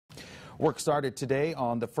Work started today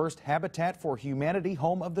on the first Habitat for Humanity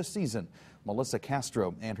home of the season. Melissa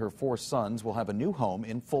Castro and her 4 sons will have a new home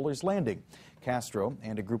in Fuller's Landing. Castro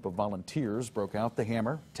and a group of volunteers broke out the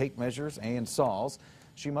hammer, tape measures, and saws.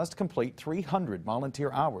 She must complete 300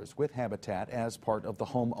 volunteer hours with Habitat as part of the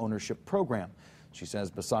home ownership program. She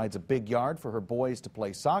says besides a big yard for her boys to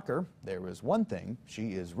play soccer, there is one thing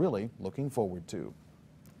she is really looking forward to.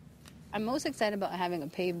 I'm most excited about having a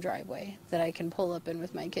paved driveway that I can pull up in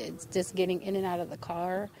with my kids. Just getting in and out of the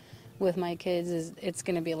car with my kids, it's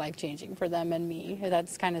going to be life-changing for them and me.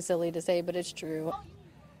 That's kind of silly to say, but it's true.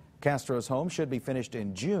 Castro's home should be finished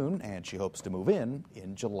in June, and she hopes to move in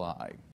July.